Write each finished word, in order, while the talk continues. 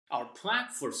Our plan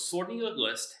for sorting a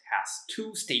list has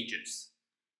two stages.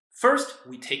 First,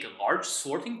 we take a large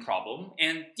sorting problem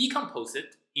and decompose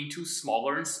it into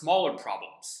smaller and smaller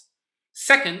problems.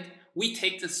 Second, we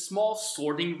take the small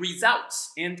sorting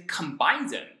results and combine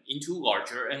them into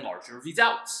larger and larger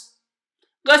results.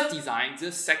 Let's design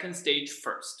the second stage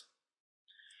first.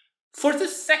 For the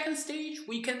second stage,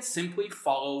 we can simply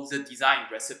follow the design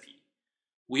recipe.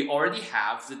 We already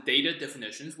have the data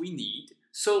definitions we need,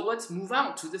 so let's move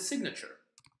on to the signature.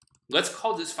 Let's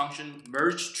call this function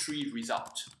merge tree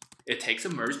result. It takes a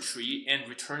merge tree and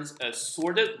returns a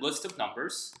sorted list of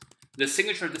numbers. The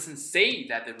signature doesn't say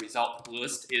that the result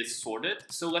list is sorted,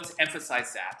 so let's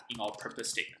emphasize that in our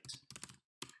purpose statement.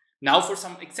 Now for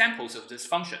some examples of this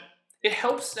function. It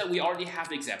helps that we already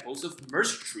have examples of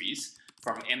merge trees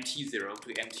from MT0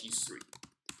 to MT3.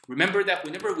 Remember that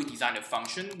whenever we design a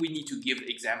function, we need to give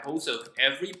examples of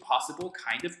every possible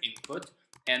kind of input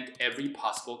and every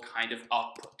possible kind of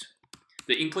output.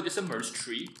 The input is a merge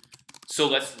tree, so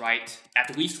let's write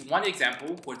at least one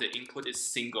example where the input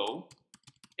is single,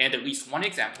 and at least one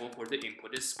example where the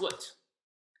input is split.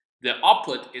 The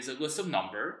output is a list of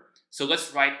numbers, so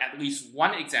let's write at least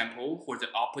one example where the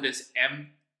output is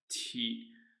empty.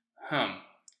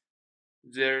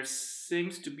 There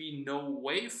seems to be no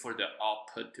way for the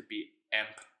output to be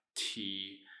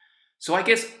empty. So I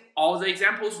guess all the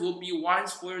examples will be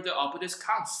ones where the output is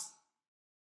const.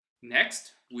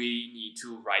 Next, we need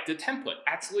to write the template.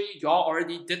 Actually, y'all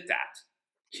already did that.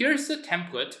 Here's the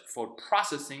template for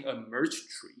processing a merge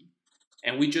tree,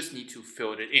 and we just need to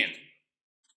fill it in.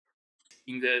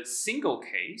 In the single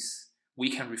case, we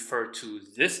can refer to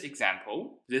this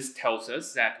example. This tells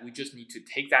us that we just need to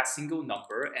take that single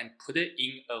number and put it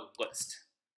in a list.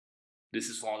 This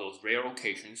is one of those rare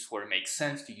occasions where it makes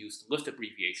sense to use list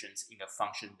abbreviations in a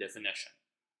function definition.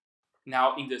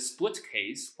 Now, in the split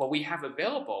case, what we have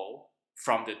available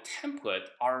from the template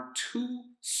are two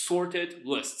sorted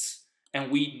lists,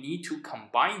 and we need to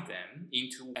combine them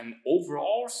into an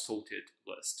overall sorted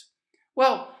list.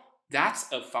 Well,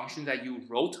 that's a function that you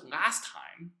wrote last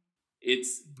time.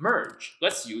 It's merge.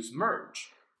 Let's use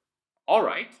merge. All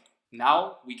right,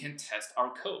 now we can test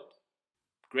our code.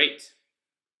 Great.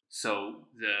 So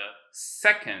the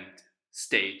second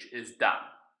stage is done.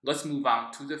 Let's move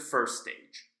on to the first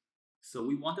stage. So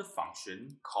we want a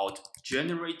function called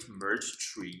generate merge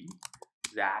tree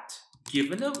that,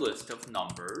 given a list of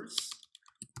numbers,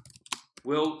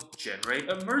 will generate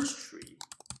a merge tree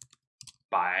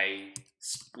by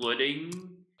splitting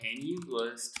any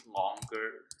list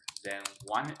longer than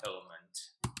one element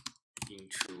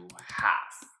into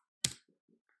half.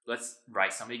 Let's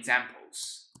write some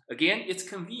examples. Again, it's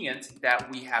convenient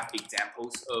that we have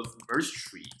examples of merge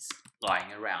trees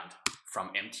lying around from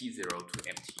MT0 to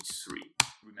MT3.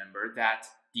 Remember that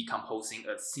decomposing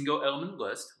a single element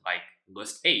list, like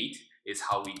list 8, is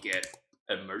how we get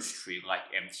a merge tree like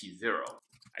MT0.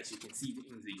 As you can see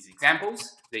in these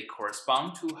examples, they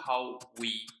correspond to how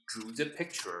we drew the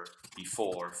picture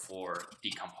before for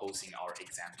decomposing our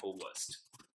example list.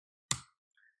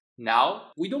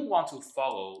 Now, we don't want to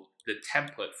follow the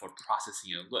template for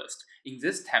processing a list. In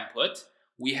this template,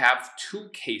 we have two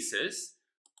cases,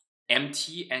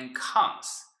 empty and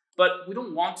const. But we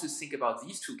don't want to think about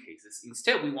these two cases.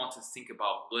 Instead, we want to think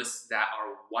about lists that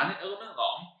are one element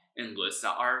long and lists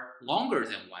that are longer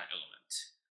than one element.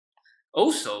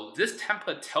 Also, this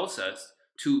template tells us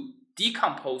to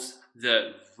decompose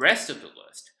the rest of the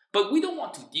list. But we don't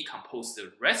want to decompose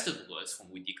the rest of the list when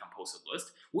we decompose a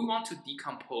list. We want to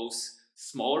decompose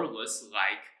smaller lists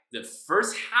like the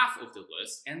first half of the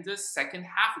list and the second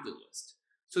half of the list.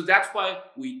 So that's why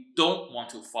we don't want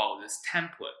to follow this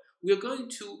template. We're going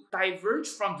to diverge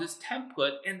from this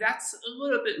template, and that's a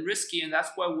little bit risky, and that's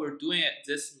why we're doing it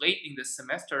this late in the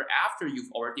semester after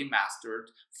you've already mastered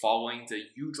following the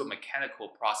usual mechanical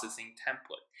processing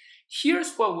template.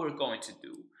 Here's what we're going to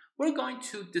do. We're going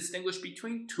to distinguish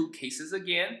between two cases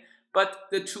again, but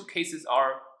the two cases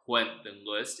are when the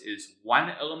list is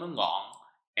one element long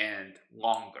and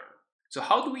longer. So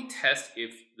how do we test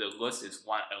if the list is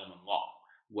one element long?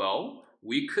 Well,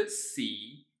 we could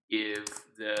see if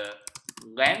the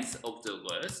length of the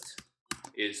list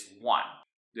is 1.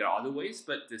 There are other ways,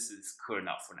 but this is clear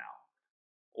enough for now.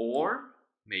 Or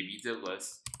maybe the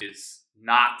list is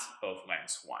not of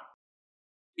length 1.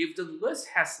 If the list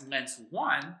has length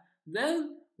 1,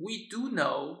 then we do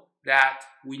know that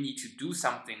we need to do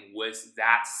something with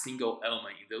that single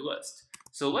element in the list.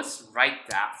 So let's write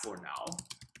that for now.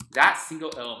 That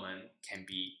single element can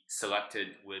be selected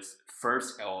with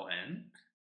first ln.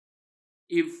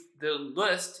 If the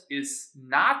list is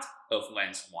not of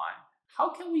length 1, how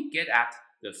can we get at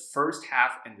the first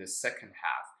half and the second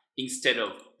half instead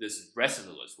of this rest of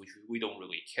the list, which we don't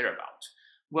really care about?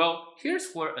 Well,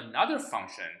 here's where another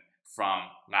function from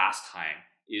last time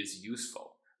is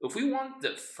useful. If we want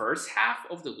the first half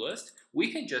of the list,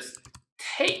 we can just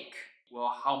take,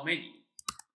 well, how many?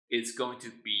 It's going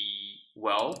to be,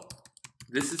 well,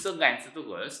 this is the length of the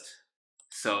list.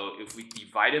 So if we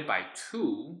divide it by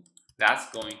 2, that's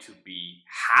going to be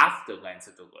half the length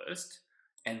of the list.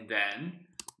 And then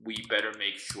we better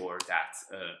make sure that's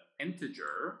an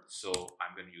integer. So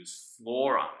I'm going to use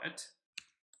floor on it.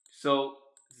 So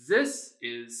this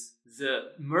is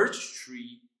the merge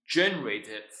tree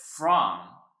generated from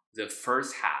the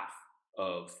first half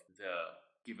of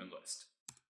the given list.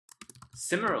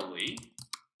 Similarly,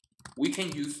 we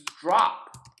can use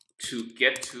drop to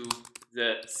get to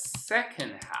the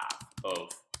second half of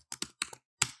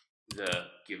the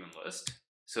given list.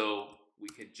 So we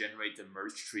can generate the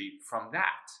merge tree from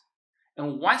that.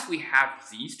 And once we have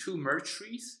these two merge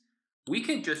trees, we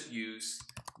can just use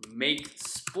make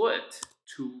split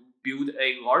to build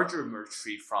a larger merge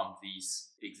tree from these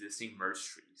existing merge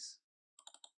trees.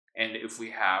 And if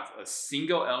we have a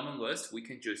single element list, we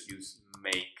can just use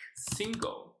make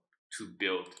single to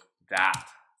build that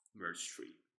merge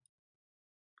tree.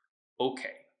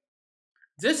 Okay.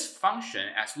 This function,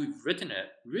 as we've written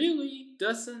it, really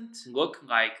doesn't look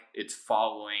like it's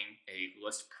following a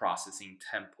list processing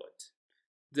template.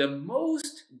 The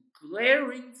most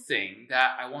glaring thing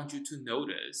that I want you to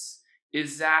notice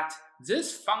is that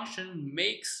this function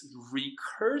makes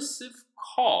recursive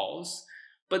calls,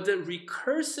 but the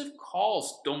recursive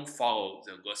calls don't follow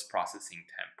the list processing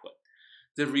template.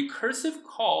 The recursive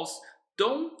calls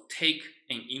don't take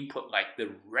an input like the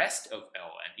rest of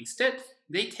ln. Instead,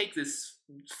 they take this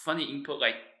funny input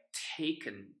like take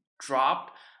and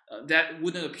drop that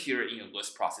wouldn't appear in a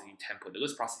list processing template. The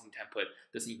list processing template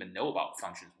doesn't even know about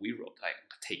functions we wrote like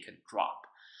take and drop.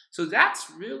 So that's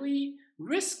really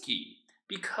risky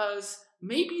because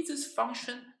maybe this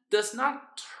function does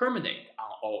not terminate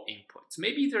on all inputs.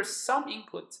 Maybe there's some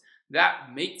inputs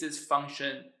that make this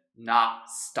function not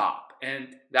stop,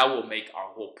 and that will make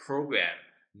our whole program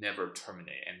never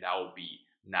terminate, and that will be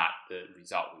not the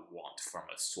result we want from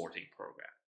a sorting program.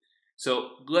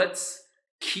 So let's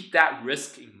keep that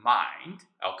risk in mind.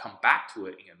 I'll come back to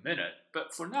it in a minute,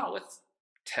 but for now, let's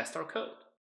test our code.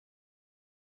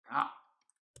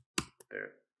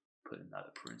 Better put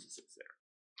another parenthesis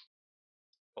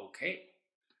there. Okay.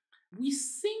 We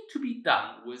seem to be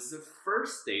done with the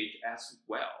first stage as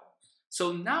well.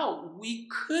 So now we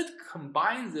could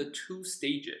combine the two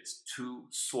stages to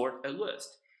sort a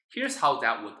list. Here's how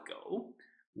that would go.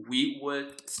 We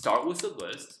would start with a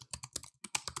list.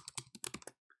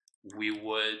 We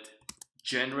would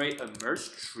generate a merge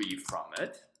tree from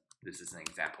it. This is an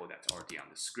example that's already on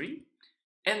the screen.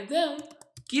 And then,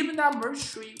 given that merge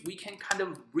tree, we can kind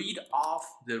of read off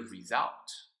the result.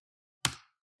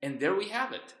 And there we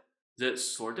have it, the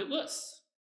sorted list.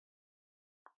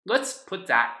 Let's put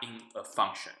that in a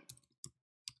function.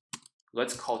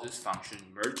 Let's call this function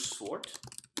merge sort.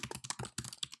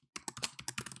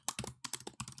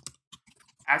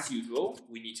 As usual,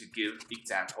 we need to give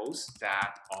examples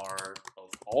that are of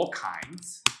all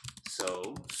kinds.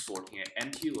 So sorting an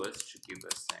empty list should give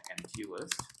us an empty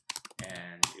list.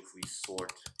 And if we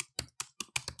sort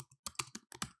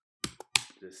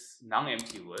this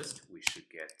non-empty list, we should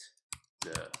get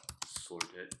the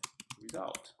sorted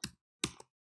result.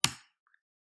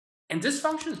 And this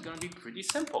function is going to be pretty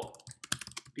simple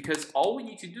because all we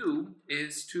need to do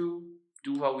is to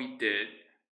do what we did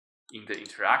in the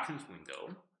interactions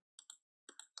window,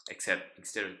 except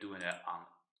instead of doing it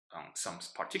on some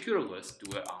particular list,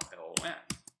 do it on ln.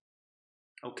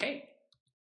 Okay.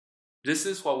 This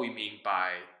is what we mean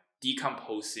by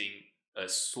decomposing a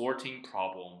sorting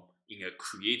problem in a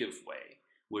creative way.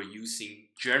 We're using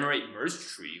generate merge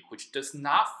tree, which does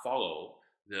not follow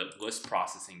the list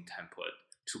processing template,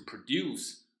 to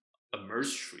produce a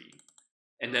merge tree.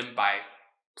 And then by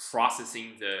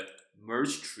processing the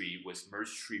merge tree with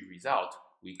merge tree result,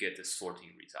 we get the sorting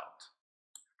result.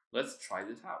 Let's try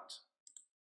this out.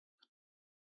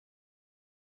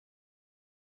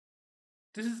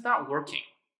 This is not working.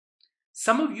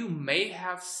 Some of you may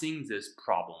have seen this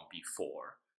problem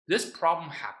before. This problem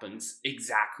happens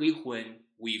exactly when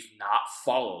we've not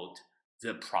followed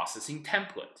the processing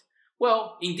template.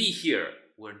 Well, indeed here,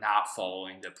 we're not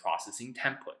following the processing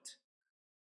template.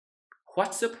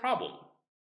 What's the problem?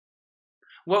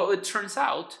 Well, it turns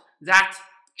out that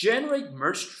generate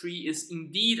merge tree is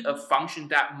indeed a function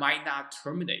that might not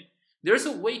terminate. There's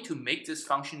a way to make this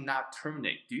function not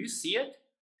terminate. Do you see it?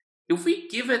 If we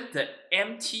give it the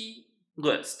empty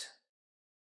list,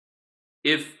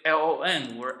 If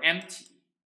LON were empty,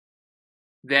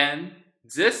 then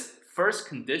this first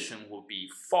condition will be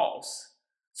false.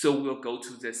 So we'll go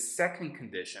to the second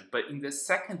condition. But in the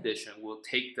second condition, we'll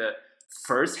take the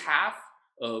first half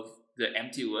of the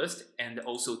empty list and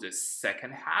also the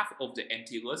second half of the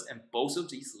empty list, and both of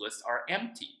these lists are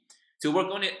empty. So we're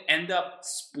going to end up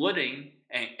splitting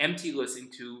an empty list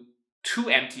into 2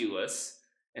 empty lists,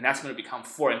 and that's going to become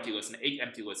 4 empty lists and 8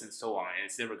 empty lists and so on, and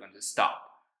it's never going to stop.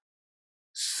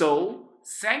 So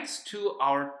thanks to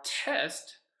our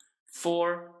test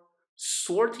for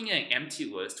sorting an empty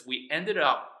list, we ended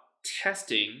up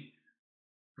testing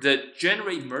the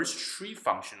generate merge tree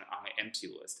function on an empty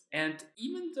list. And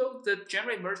even though the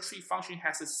generate merge tree function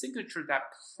has a signature that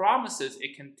promises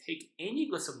it can take any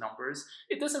list of numbers,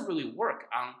 it doesn't really work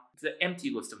on the empty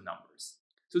list of numbers.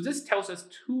 So this tells us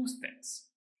 2 things.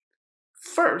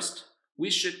 First, we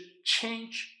should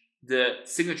change the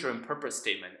signature and purpose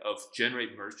statement of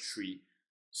generate merge tree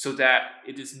so that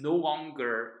it is no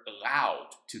longer allowed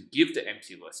to give the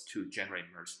empty list to generate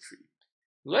merge tree.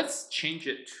 Let's change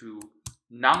it to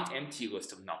non-empty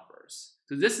list of numbers.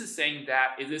 So this is saying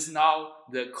that it is now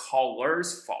the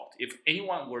caller's fault. If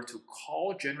anyone were to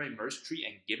call generate merge tree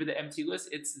and give it the empty list,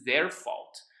 it's their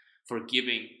fault for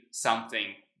giving something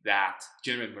that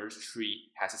generate merge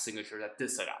tree has a signature that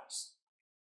disallows.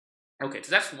 Okay,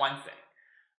 so that's one thing.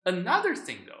 Another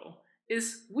thing though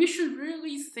is we should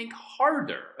really think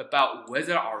harder about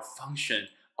whether our function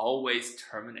always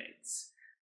terminates.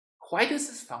 Why does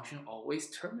this function always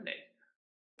terminate?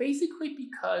 Basically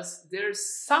because there's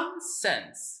some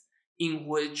sense in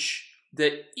which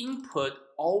the input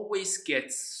always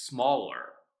gets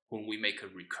smaller when we make a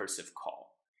recursive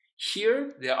call.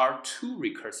 Here, there are 2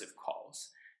 recursive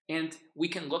calls, and we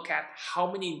can look at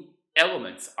how many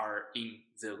elements are in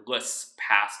the lists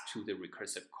passed to the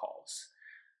recursive calls.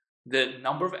 The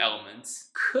number of elements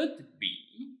could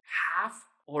be half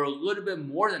or a little bit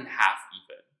more than half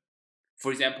even.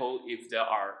 For example, if there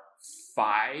are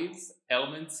 5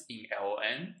 elements in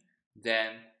LON,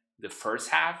 then the first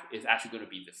half is actually going to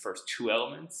be the first 2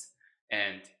 elements,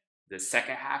 and the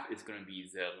second half is going to be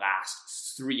the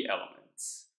last 3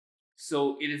 elements.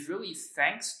 So it is really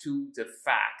thanks to the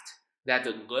fact that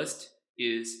the list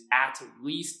is at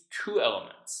least 2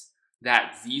 elements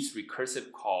that these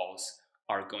recursive calls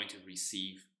are going to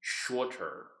receive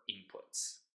shorter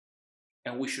inputs.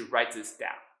 And we should write this down.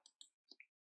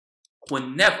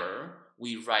 Whenever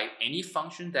we write any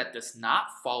function that does not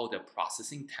follow the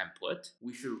processing template,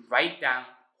 we should write down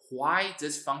why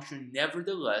this function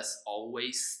nevertheless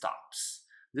always stops.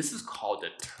 This is called the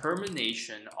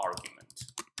termination argument.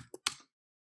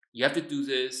 You have to do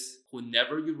this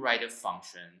whenever you write a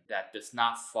function that does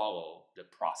not follow the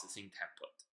processing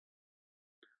template.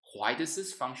 Why does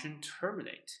this function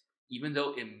terminate, even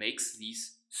though it makes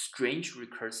these strange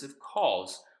recursive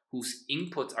calls whose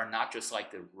inputs are not just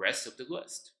like the rest of the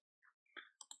list?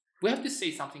 We have to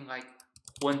say something like,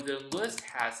 when the list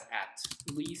has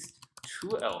at least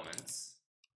 2 elements,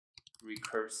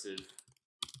 recursive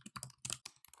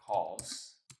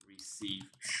calls receive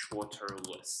shorter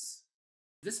lists.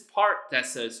 This part that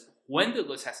says when the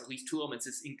list has at least 2 elements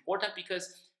is important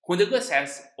because when the list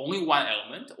has only 1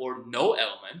 element or no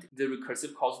element, the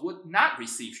recursive calls would not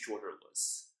receive shorter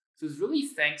lists. So it's really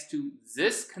thanks to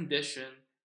this condition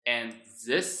and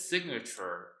this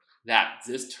signature that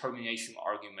this termination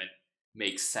argument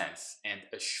makes sense and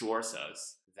assures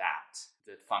us that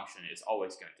the function is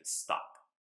always going to stop.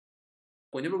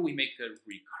 Whenever we make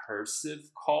a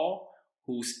recursive call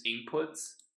whose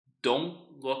inputs don't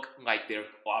look like they're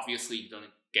obviously going to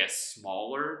get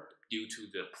smaller due to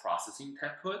the processing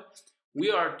template,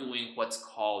 we are doing what's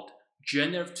called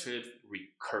generative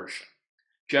recursion.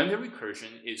 Generative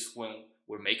recursion is when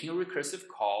we're making a recursive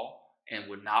call and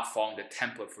we're not following the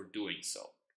template for doing so.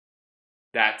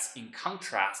 That's in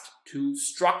contrast to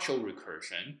structural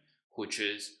recursion, which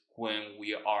is when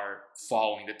we are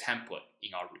following the template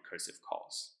in our recursive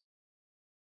calls.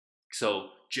 So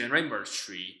generate merge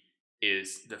tree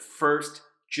is the first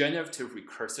generative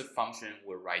recursive function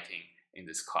we're writing in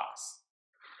this class.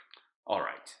 All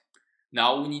right,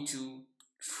 now we need to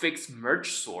fix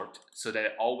merge sort so that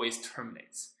it always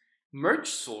terminates. Merge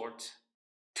sort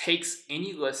takes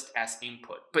any list as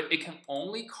input, but it can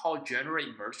only call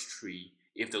generate merge tree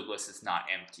if the list is not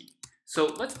empty.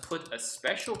 So let's put a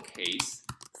special case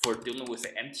for dealing with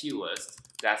an empty list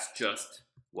that's just,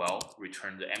 well,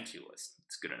 return the empty list.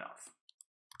 It's good enough.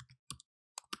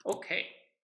 Okay,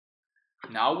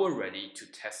 now we're ready to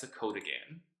test the code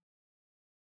again.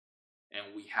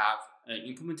 And we have an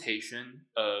implementation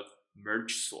of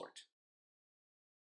merge sort.